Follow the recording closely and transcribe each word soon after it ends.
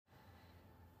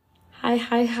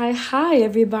Hi,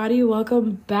 everybody.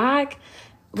 Welcome back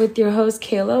with your host,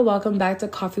 Kayla. Welcome back to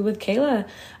Coffee with Kayla.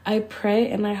 I pray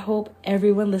and I hope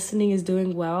everyone listening is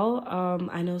doing well.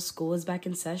 I know school is back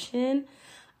in session.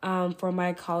 For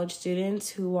my college students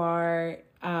who are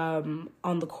on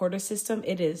the quarter system,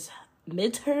 it is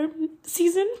midterm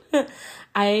season.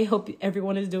 I hope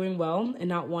everyone is doing well and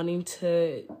not wanting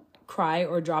to cry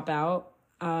or drop out.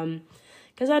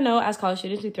 Because I know as college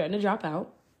students, we threaten to drop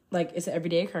out. Like, it's an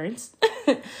everyday occurrence.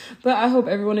 But I hope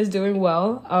everyone is doing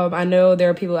well. I know there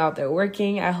are people out there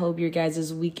working. I hope your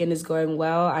guys' weekend is going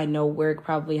well. I know work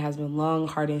probably has been long,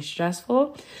 hard, and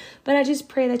stressful. But I just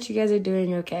pray that you guys are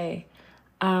doing okay.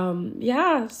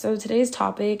 So today's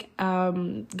topic,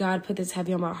 God put this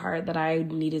heavy on my heart that I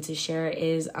needed to share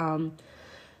is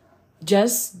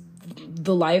just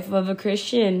the life of a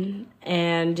Christian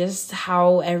and just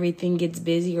how everything gets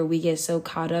busy or we get so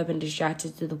caught up and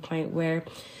distracted to the point where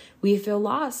we feel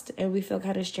lost and we feel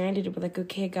kind of stranded. We're like,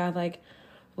 okay, God, like,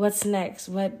 what's next?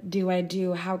 What do I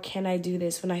do? How can I do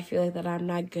this when I feel like that I'm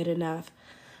not good enough?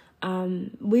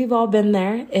 We've all been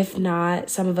there. If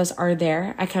not, some of us are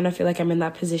there. I kind of feel like I'm in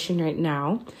that position right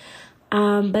now.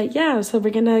 So we're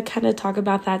going to kind of talk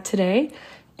about that today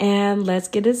and let's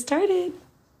get it started.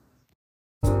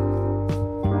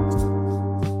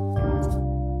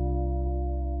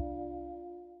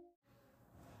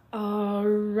 All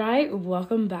right,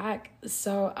 welcome back.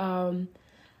 So,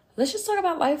 let's just talk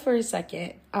about life for a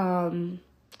second.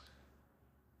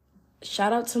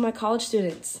 Shout out to my college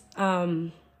students.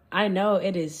 I know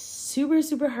it is super,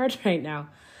 super hard right now,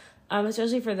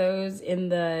 especially for those in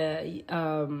the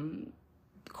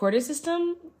quarter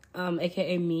system,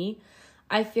 aka me.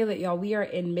 I feel it, y'all. We are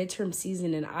in midterm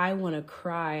season and I want to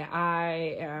cry.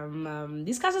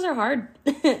 These classes are hard.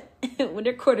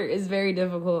 Winter quarter is very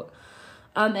difficult.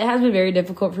 It has been very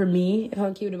difficult for me, if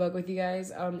I'm keeping it buck with you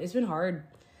guys. It's been hard.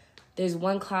 There's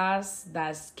one class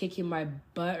that's kicking my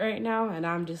butt right now, and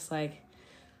I'm just like,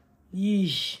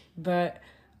 yeesh. But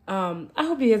I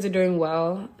hope you guys are doing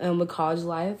well with college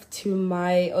life. To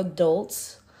my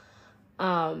adults,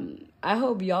 I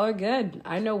hope y'all are good.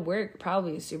 I know work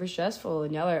probably is super stressful,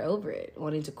 and y'all are over it,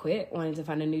 wanting to quit, wanting to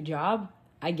find a new job.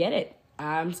 I get it.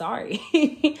 I'm sorry.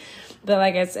 But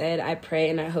like I said, I pray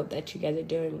and I hope that you guys are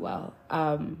doing well.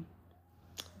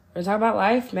 We're talking about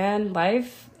life, man.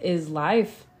 Life is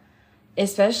life.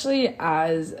 Especially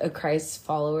as a Christ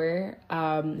follower. If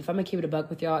I'm going to keep it a buck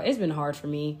with y'all, it's been hard for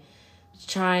me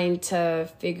trying to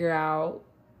figure out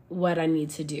what I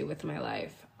need to do with my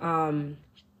life. I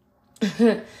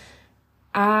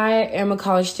am a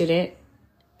college student.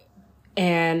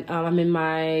 And I'm in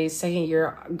my second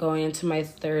year, going into my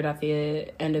third at the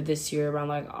end of this year, around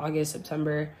like August,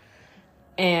 September.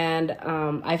 And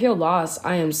I feel lost.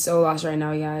 I am so lost right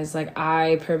now, guys. Like,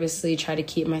 I purposely try to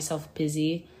keep myself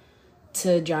busy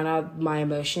to drown out my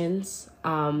emotions.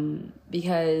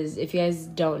 Because if you guys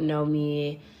don't know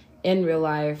me in real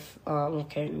life,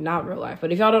 not real life,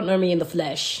 but if y'all don't know me in the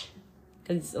flesh,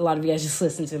 because a lot of you guys just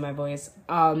listen to my voice,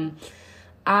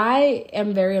 I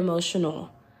am very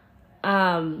emotional.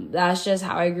 That's just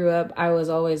how I grew up. I was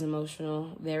always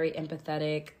emotional, very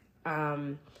empathetic.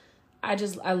 I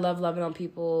love loving on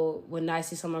people. When I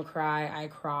see someone cry, I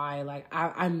cry. Like,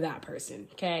 I'm that person,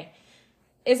 okay?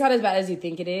 It's not as bad as you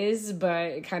think it is,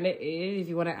 but it kind of is if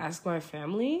you want to ask my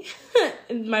family,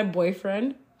 my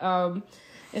boyfriend, and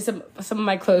some of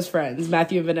my close friends,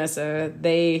 Matthew and Vanessa.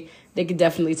 They could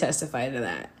definitely testify to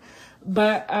that.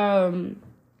 But,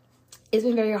 it's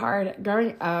been very hard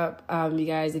growing up, you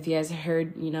guys. If you guys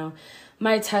heard,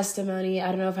 my testimony, I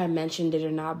don't know if I mentioned it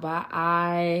or not, but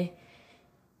I'm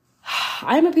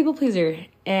a people pleaser.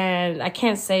 And I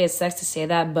can't say it sucks to say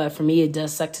that, but for me, it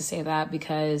does suck to say that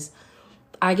because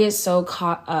I get so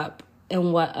caught up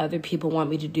in what other people want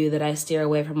me to do that I steer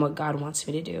away from what God wants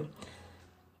me to do.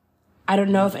 I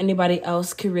don't know if anybody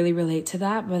else could really relate to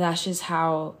that, but that's just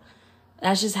how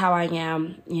I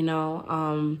am,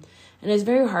 and it's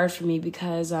very hard for me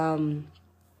because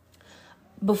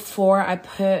before I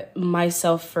put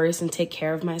myself first and take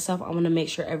care of myself, I want to make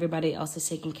sure everybody else is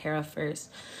taken care of first.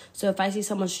 So if I see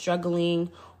someone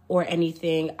struggling or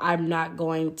anything, I'm not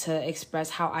going to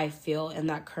express how I feel in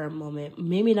that current moment.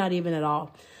 Maybe not even at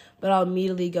all, but I'll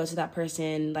immediately go to that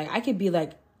person. Like, I could be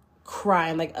like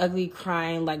crying, like ugly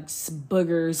crying, like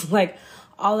boogers, like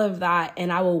all of that.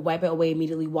 And I will wipe it away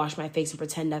immediately, wash my face and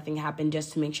pretend nothing happened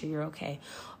just to make sure you're okay.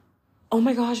 Oh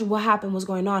my gosh, what happened? What's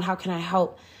going on? How can I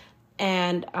help?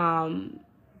 And I'm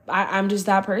just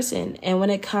that person. And when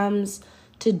it comes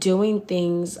to doing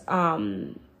things, I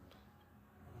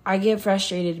get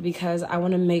frustrated because I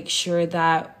want to make sure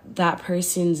that that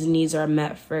person's needs are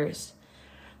met first.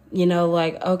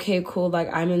 like, okay, cool,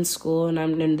 like, I'm in school,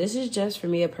 and this is just for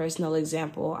me a personal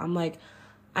example. I'm like,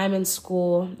 I'm in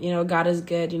school, God is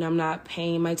good, I'm not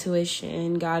paying my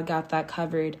tuition, God got that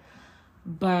covered.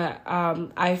 But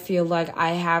I feel like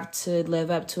I have to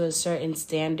live up to a certain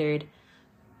standard,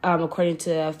 according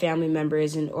to family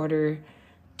members, in order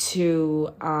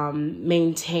to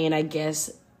maintain, I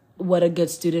guess, what a good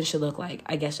student should look like,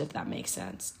 I guess, if that makes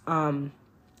sense. Guys,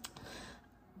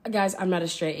 I'm not a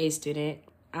straight A student.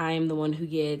 I am the one who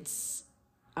gets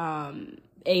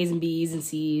A's and B's and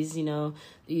C's,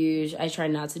 I try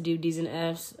not to do D's and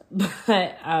F's,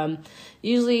 but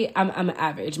usually I'm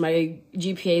average. My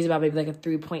GPA is about maybe like a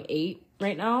 3.8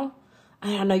 right now.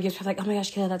 I know you guys are like, oh my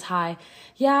gosh, Kayla, that's high.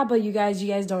 Yeah, but you guys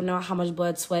don't know how much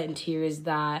blood, sweat, and tears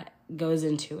that goes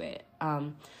into it.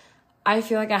 I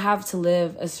feel like I have to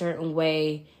live a certain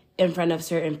way in front of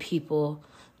certain people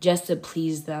just to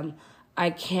please them. I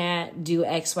can't do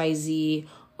XYZ,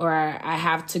 or I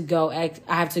have to go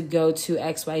to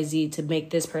XYZ to make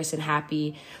this person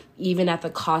happy, even at the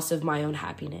cost of my own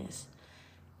happiness.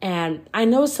 And I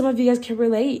know some of you guys can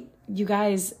relate. You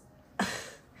guys,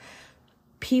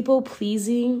 people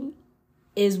pleasing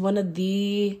is one of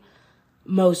the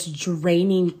most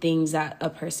draining things that a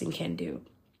person can do.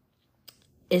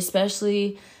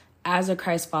 Especially as a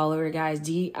Christ follower, guys.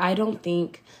 I don't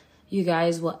think you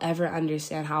guys will ever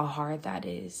understand how hard that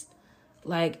is.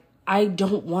 Like, I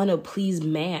don't want to please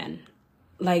man.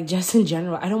 Like, just in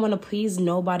general, I don't want to please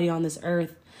nobody on this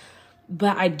earth.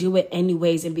 But I do it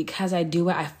anyways. And because I do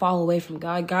it, I fall away from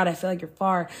God. God, I feel like you're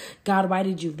far. God, why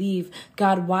did you leave?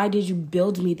 God, why did you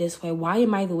build me this way? Why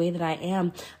am I the way that I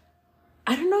am?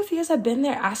 I don't know if you guys have been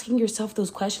there asking yourself those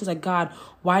questions like, God,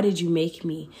 why did you make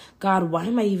me? God, why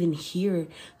am I even here?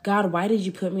 God, why did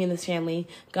you put me in this family?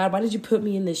 God, why did you put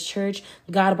me in this church?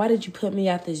 God, why did you put me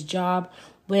at this job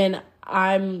when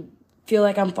I feel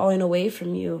like I'm falling away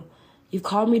from you? You've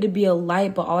called me to be a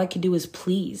light, but all I can do is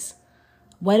please.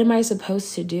 What am I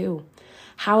supposed to do?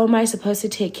 How am I supposed to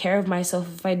take care of myself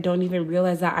if I don't even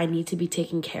realize that I need to be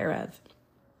taken care of?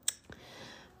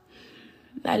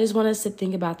 I just want us to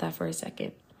think about that for a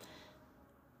second.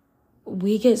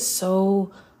 We get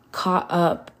so caught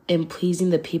up in pleasing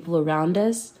the people around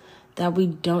us that we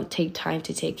don't take time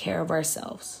to take care of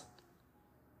ourselves.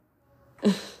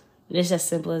 It's as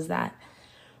simple as that.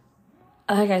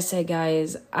 Like I said,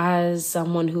 guys, as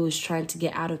someone who is trying to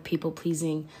get out of people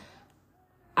pleasing,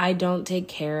 I don't take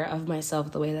care of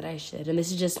myself the way that I should. And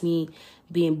this is just me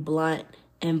being blunt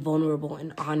and vulnerable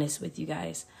and honest with you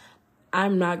guys.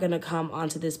 I'm not going to come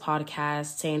onto this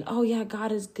podcast saying, oh yeah,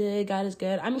 God is good. God is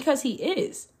good. I mean, because he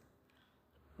is.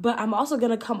 But I'm also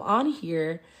going to come on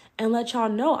here and let y'all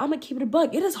know I'm going to keep it a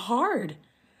buck. It is hard.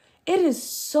 It is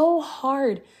so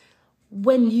hard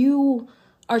when you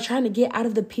are trying to get out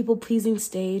of the people-pleasing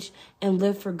stage and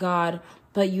live for God,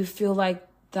 but you feel like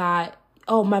that,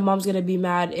 oh, my mom's going to be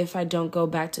mad if I don't go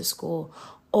back to school.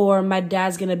 Or my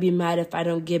dad's going to be mad if I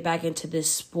don't get back into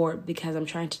this sport because I'm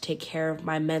trying to take care of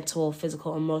my mental,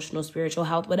 physical, emotional, spiritual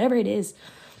health, whatever it is.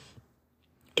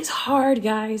 It's hard,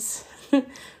 guys.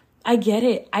 I get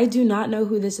it. I do not know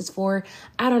who this is for.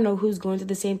 I don't know who's going through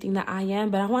the same thing that I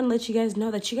am, but I want to let you guys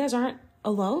know that you guys aren't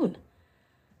alone.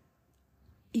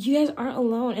 You guys aren't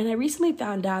alone. And I recently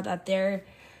found out that there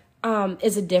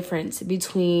is a difference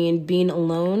between being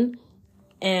alone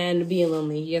and being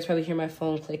lonely. You guys probably hear my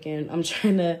phone clicking. I'm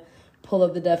trying to pull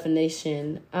up the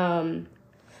definition.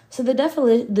 So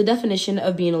the definition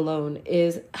of being alone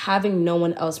is having no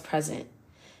one else present.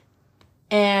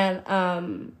 And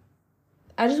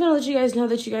I just want to let you guys know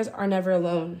that you guys are never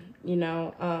alone.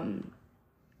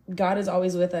 God is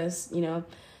always with us,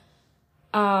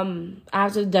 I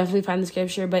have to definitely find the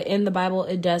scripture, but in the Bible,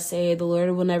 it does say the Lord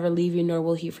will never leave you, nor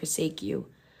will he forsake you.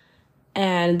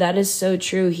 And that is so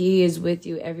true. He is with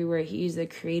you everywhere. He is the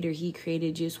creator. He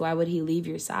created you. So why would he leave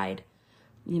your side?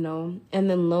 And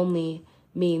then lonely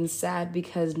means sad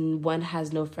because one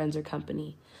has no friends or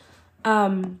company.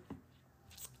 And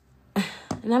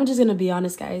I'm just going to be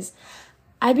honest, guys.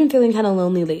 I've been feeling kind of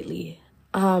lonely lately.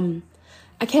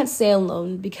 I can't say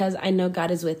alone because I know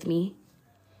God is with me,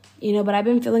 but I've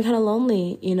been feeling kind of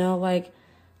lonely, like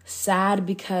sad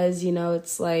because,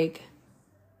 it's like,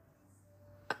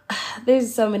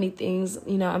 there's so many things,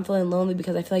 I'm feeling lonely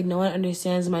because I feel like no one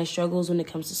understands my struggles when it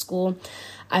comes to school.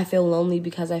 I feel lonely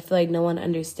because I feel like no one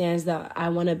understands that I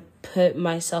want to put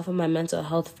myself and my mental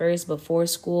health first before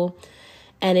school.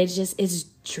 And it's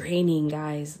draining,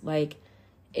 guys. Like,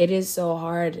 it is so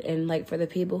hard. And like, for the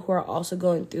people who are also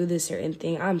going through this certain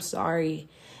thing, I'm sorry.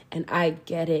 And I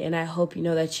get it. And I hope you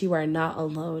know that you are not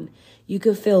alone. You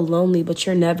could feel lonely, but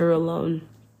you're never alone.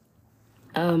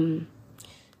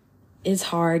 It's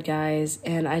hard, guys,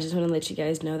 and I just want to let you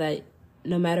guys know that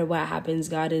no matter what happens,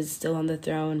 God is still on the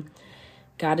throne.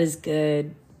 God is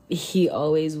good. He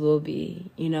always will be,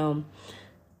 you know.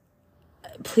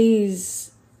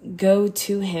 Please go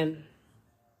to him.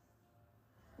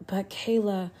 But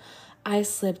Kayla, I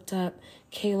slipped up.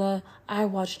 Kayla, I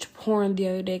watched porn the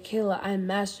other day. Kayla, I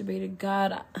masturbated.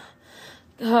 God,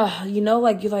 you know,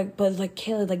 like, you're like, but like,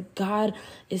 Kayla, like, God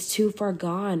is too far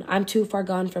gone. I'm too far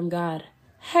gone from God.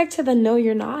 Heck to the no,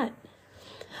 you're not.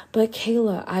 But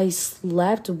Kayla, I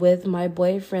slept with my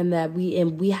boyfriend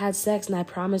and we had sex, and I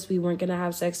promised we weren't gonna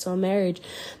have sex till marriage.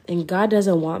 And God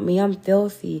doesn't want me. I'm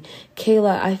filthy.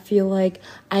 Kayla, I feel like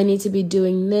I need to be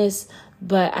doing this,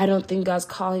 but I don't think God's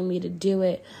calling me to do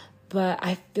it. But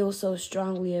I feel so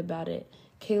strongly about it.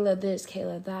 Kayla this,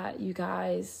 Kayla that. You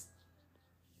guys,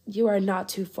 you are not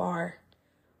too far,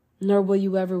 nor will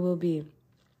you ever will be.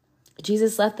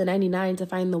 Jesus left the 99 to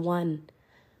find the one.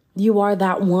 You are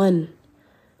that one.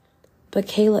 But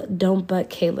Kayla, don't but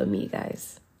Kayla me,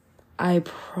 guys. I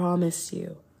promise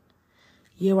you,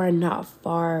 you are not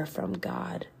far from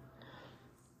God.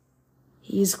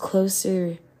 He's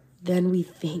closer than we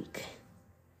think.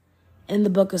 In the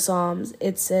book of Psalms,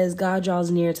 it says, God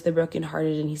draws near to the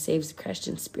brokenhearted and he saves the crushed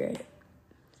in spirit.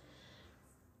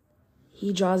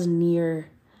 He draws near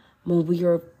when we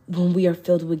are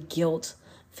filled with guilt,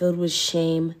 filled with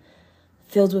shame,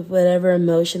 filled with whatever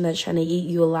emotion that's trying to eat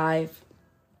you alive.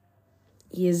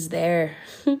 He is there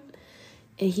and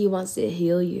he wants to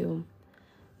heal you.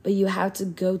 But you have to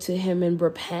go to him and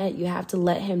repent. You have to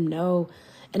let him know.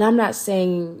 And I'm not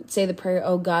saying, say the prayer,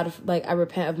 oh God, like I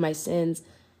repent of my sins.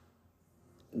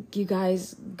 You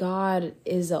guys, God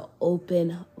is an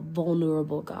open,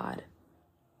 vulnerable God.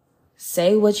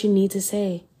 Say what you need to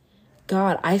say.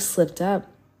 God, I slipped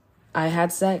up. I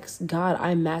had sex. God,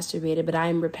 I masturbated, but I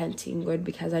am repenting, Lord,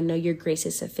 because I know your grace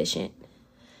is sufficient.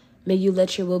 May you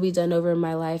let your will be done over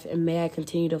my life, and may I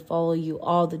continue to follow you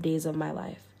all the days of my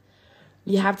life.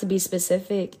 You have to be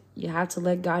specific. You have to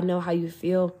let God know how you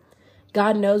feel.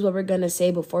 God knows what we're going to say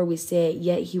before we say it,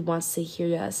 yet he wants to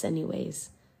hear us anyways.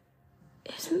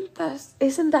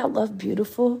 Isn't that love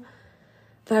beautiful?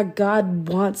 That God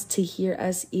wants to hear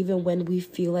us even when we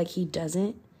feel like he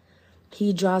doesn't.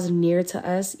 He draws near to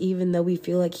us even though we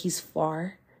feel like he's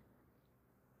far.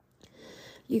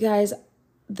 You guys,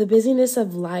 the busyness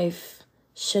of life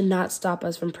should not stop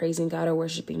us from praising God or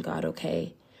worshiping God,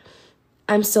 okay?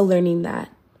 I'm still learning that.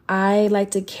 I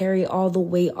like to carry all the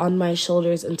weight on my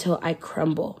shoulders until I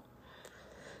crumble.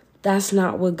 That's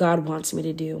not what God wants me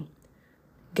to do.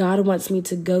 God wants me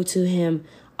to go to him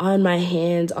on my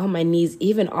hands, on my knees,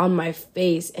 even on my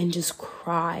face, and just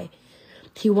cry.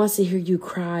 He wants to hear you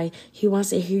cry. He wants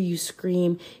to hear you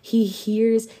scream. He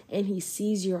hears and he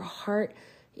sees your heart,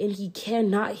 and he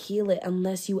cannot heal it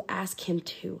unless you ask him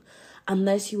to,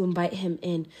 unless you invite him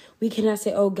in. We cannot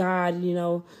say, oh God,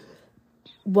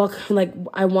 welcome, like,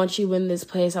 I want you in this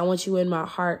place. I want you in my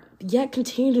heart. Yet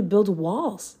continue to build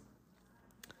walls.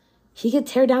 He could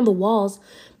tear down the walls,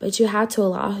 but you have to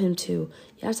allow him to.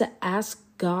 You have to ask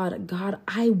God, God,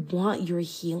 I want your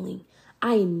healing.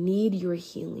 I need your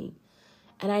healing.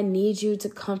 And I need you to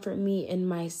comfort me in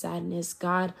my sadness.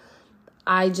 God,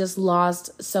 I just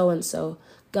lost so-and-so.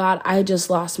 God, I just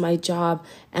lost my job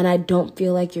and I don't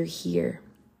feel like you're here.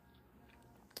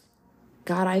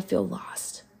 God, I feel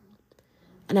lost.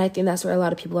 And I think that's where a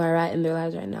lot of people are at in their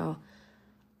lives right now.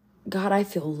 God, I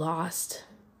feel lost.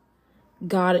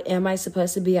 God, am I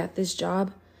supposed to be at this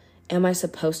job? Am I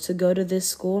supposed to go to this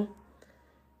school?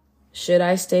 Should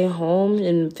I stay home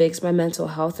and fix my mental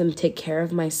health and take care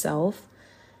of myself?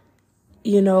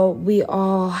 We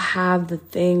all have the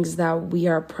things that we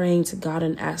are praying to God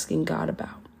and asking God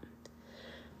about.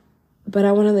 But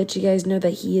I want to let you guys know that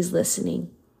he is listening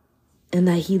and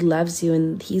that he loves you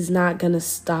and he's not going to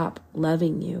stop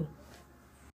loving you.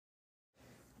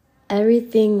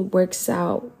 Everything works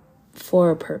out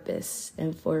for a purpose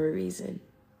and for a reason.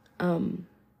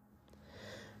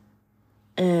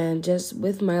 And just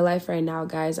with my life right now,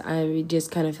 guys, I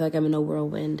just kind of feel like I'm in a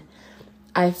whirlwind.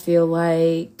 I feel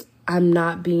like I'm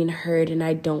not being heard and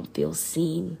I don't feel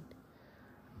seen.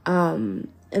 And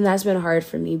that's been hard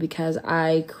for me because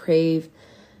I crave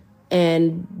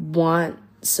and want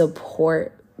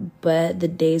support, but the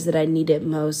days that I need it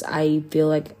most, I feel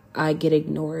like I get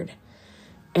ignored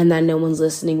and that no one's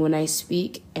listening when I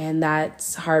speak, and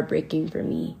that's heartbreaking for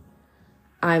me.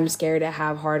 I'm scared to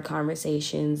have hard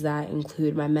conversations that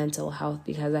include my mental health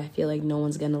because I feel like no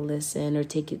one's going to listen or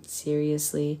take it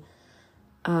seriously.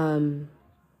 It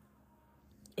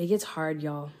gets hard,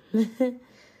 y'all.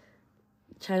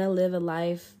 Trying to live a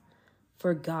life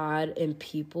for God and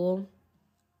people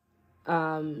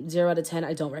 0 out of 10,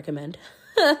 I don't recommend.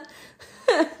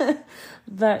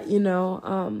 But,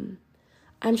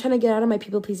 I'm trying to get out of my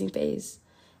people-pleasing phase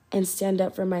and stand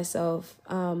up for myself.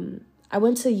 I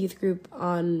went to a youth group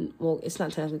it's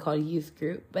not technically called a youth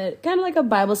group, but kind of like a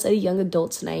Bible study, young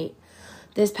adults night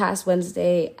this past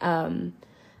Wednesday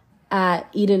at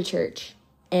Eden Church.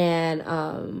 And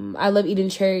I love Eden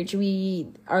Church. We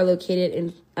are located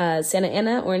in Santa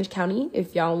Ana, Orange County,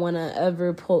 if y'all want to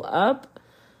ever pull up.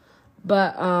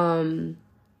 But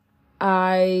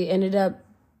I ended up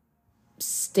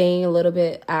staying a little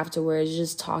bit afterwards,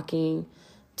 just talking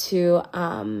to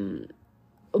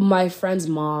my friend's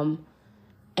mom.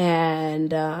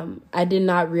 And I did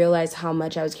not realize how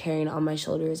much I was carrying on my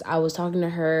shoulders. I was talking to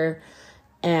her,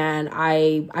 and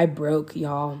I broke,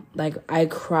 y'all. Like, I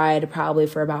cried probably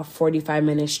for about 45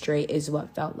 minutes straight is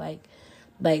what felt like.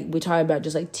 Like, we talk about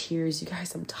just, like, tears. You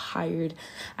guys, I'm tired.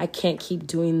 I can't keep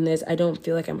doing this. I don't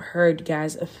feel like I'm heard,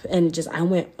 guys. And I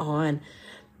went on.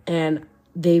 And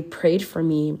they prayed for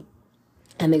me.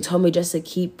 And they told me just to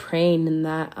keep praying, and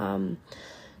that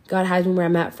God has me where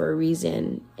I'm at for a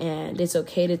reason. And it's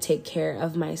okay to take care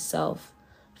of myself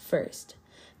first.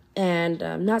 And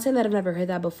not saying that I've never heard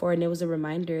that before. And it was a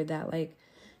reminder that,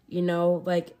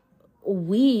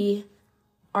 we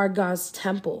are God's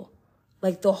temple.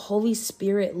 Like, the Holy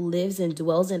Spirit lives and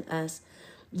dwells in us,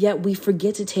 yet we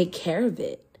forget to take care of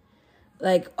it.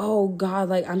 Like, oh, God,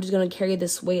 like, I'm just going to carry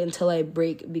this weight until I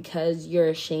break because you're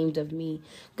ashamed of me.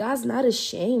 God's not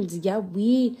ashamed. Yet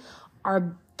we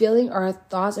are filling our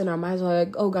thoughts and our minds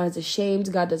like, oh, God is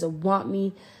ashamed. God doesn't want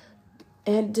me.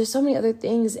 And there's so many other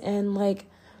things. And,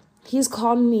 He's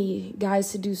called me,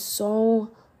 guys, to do so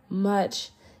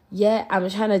much. Yet I'm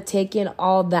trying to take in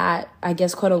all that, I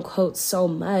guess, quote unquote, so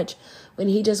much, when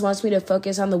He just wants me to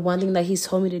focus on the one thing that He's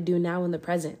told me to do now in the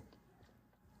present.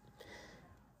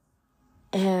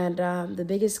 And the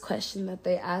biggest question that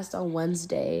they asked on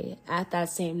Wednesday at that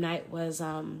same night was,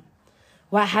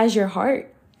 what has your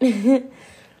heart?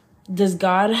 Does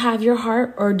God have your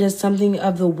heart, or does something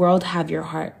of the world have your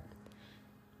heart?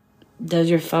 Does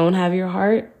your phone have your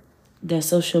heart? Does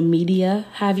social media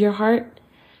have your heart?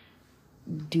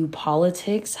 Do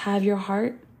politics have your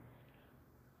heart?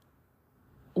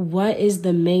 What is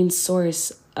the main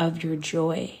source of your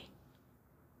joy?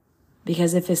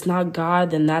 Because if it's not God,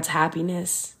 then that's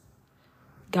happiness.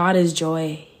 God is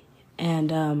joy.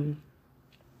 And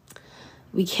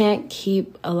we can't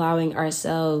keep allowing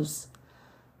ourselves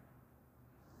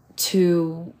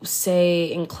to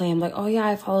say and claim like, oh yeah,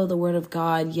 I follow the word of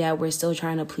God. Yeah, we're still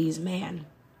trying to please man.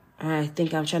 And I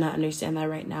think I'm trying to understand that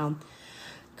right now.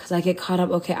 Because I get caught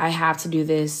up, okay, I have to do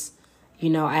this.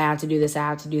 I have to do this, I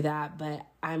have to do that. But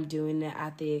I'm doing it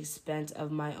at the expense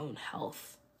of my own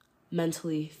health.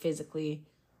 Mentally, physically,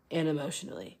 and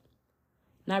emotionally.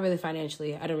 Not really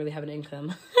financially. I don't really have an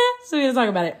income. So we don't talk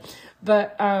about it.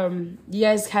 But you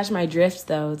guys catch my drift,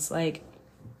 though. It's like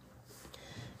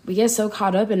we get so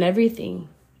caught up in everything,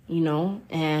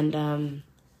 And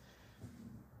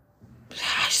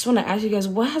I just want to ask you guys,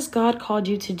 what has God called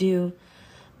you to do?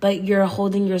 But you're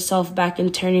holding yourself back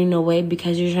and turning away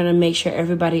because you're trying to make sure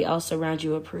everybody else around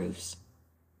you approves.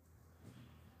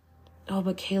 Oh,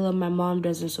 but Kayla, my mom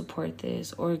doesn't support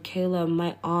this. Or Kayla,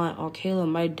 my aunt. Or Kayla,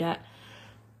 my dad.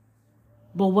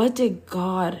 But what did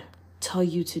God tell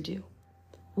you to do?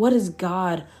 What is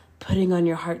God putting on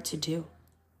your heart to do?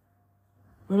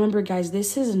 Remember, guys,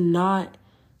 this is not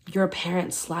your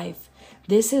parents' life.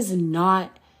 This is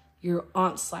not your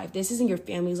aunt's life. This isn't your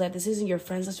family's life. This isn't your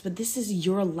friend's life. But this is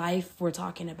your life we're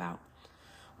talking about.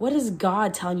 What is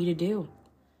God telling you to do?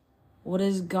 What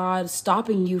is God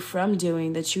stopping you from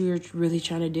doing that you're really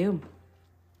trying to do?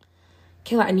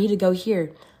 Kayla, I need to go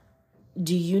here.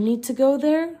 Do you need to go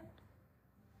there?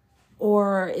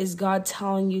 Or is God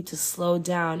telling you to slow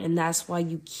down and that's why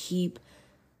you keep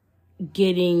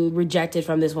getting rejected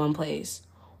from this one place?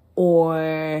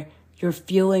 Or you're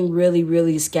feeling really,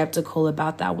 really skeptical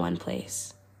about that one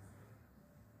place?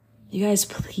 You guys,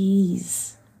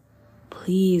 please,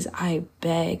 I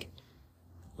beg,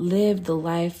 live the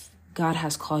life God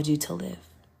has called you to live.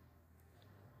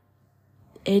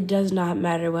 It does not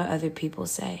matter what other people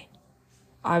say.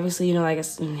 Obviously,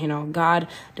 God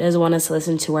does want us to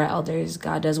listen to our elders.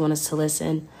 God does want us to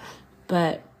listen.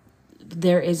 But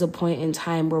there is a point in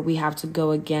time where we have to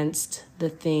go against the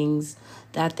things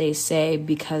that they say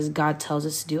because God tells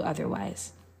us to do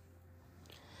otherwise.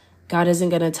 God isn't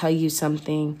going to tell you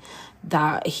something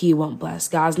that He won't bless.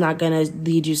 God's not going to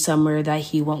lead you somewhere that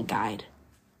He won't guide.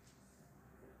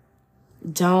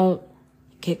 Don't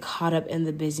get caught up in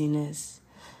the busyness.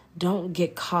 Don't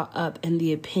get caught up in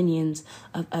the opinions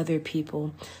of other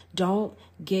people. Don't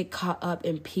get caught up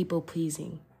in people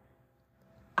pleasing.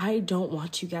 I don't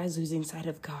want you guys losing sight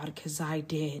of God, because I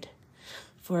did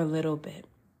for a little bit.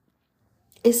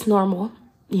 It's normal.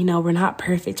 We're not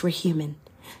perfect. We're human.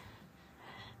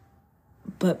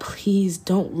 But please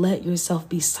don't let yourself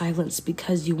be silenced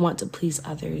because you want to please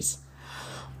others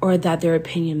or that their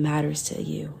opinion matters to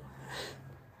you.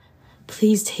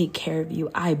 Please take care of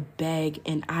you. I beg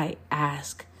and I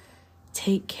ask.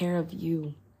 Take care of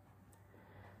you.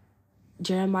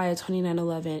 Jeremiah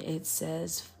 29:11, it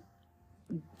says,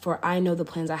 "For I know the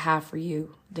plans I have for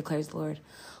you, declares the Lord.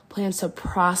 Plans to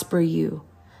prosper you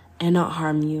and not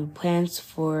harm you. Plans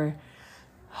for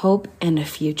hope and a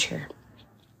future."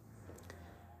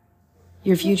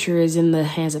 Your future is in the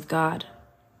hands of God.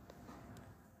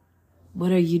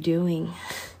 What are you doing?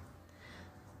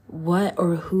 What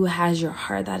or who has your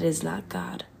heart that is not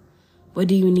God? What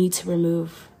do you need to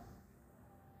remove?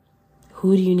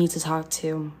 Who do you need to talk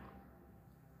to?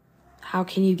 How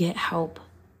can you get help?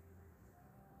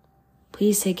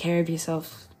 Please take care of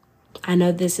yourself. I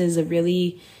know this is a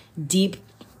really deep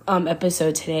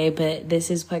episode today, but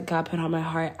this is what God put on my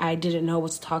heart. I didn't know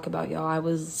what to talk about, y'all. I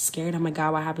was scared. Oh my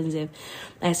God, what happens if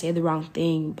I say the wrong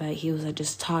thing? But he was like,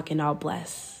 just talk and I'll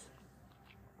bless.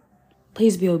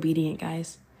 Please be obedient,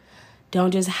 guys.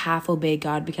 Don't just half obey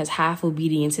God, because half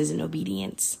obedience isn't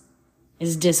obedience.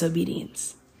 It's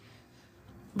disobedience.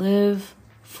 Live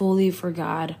fully for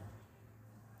God,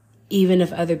 even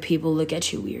if other people look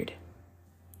at you weird.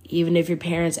 Even if your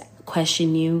parents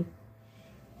question you.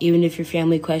 Even if your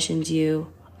family questions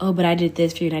you. Oh, but I did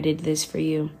this for you and I did this for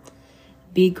you.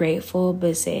 Be grateful,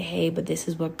 but say, hey, but this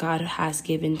is what God has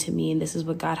given to me and this is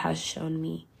what God has shown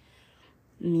me.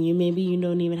 Maybe you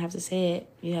don't even have to say it.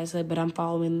 You have to say, but I'm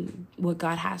following what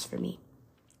God has for me.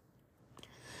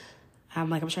 I'm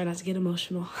trying not to get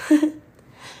emotional.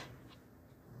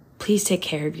 Please take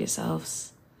care of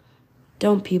yourselves.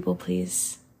 Don't people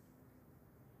please.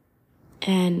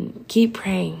 And keep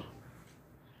praying.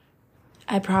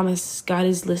 I promise God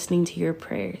is listening to your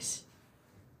prayers.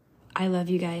 I love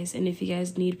you guys. And if you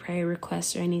guys need prayer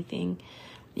requests or anything,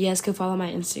 you guys can follow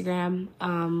my Instagram,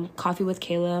 Coffee with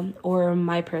Kayla, or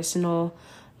my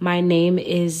name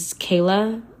is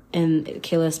Kayla, and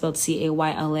Kayla is spelled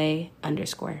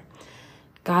CAYLA_.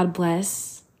 God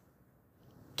bless.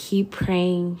 Keep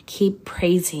praying. Keep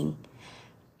praising.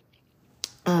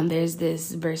 There's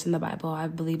this verse in the Bible. I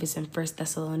believe it's in 1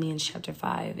 Thessalonians chapter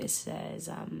 5. It says,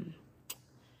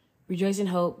 rejoice in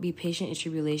hope, be patient in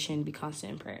tribulation, be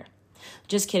constant in prayer.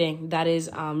 Just kidding. That is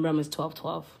Romans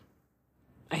 12:12.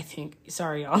 I think.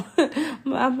 Sorry, y'all.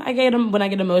 When I get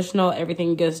emotional,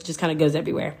 everything just kind of goes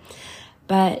everywhere.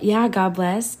 But yeah, God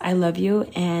bless. I love you.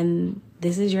 And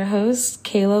this is your host,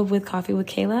 Kayla with Coffee with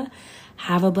Kayla.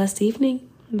 Have a blessed evening.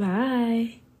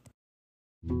 Bye.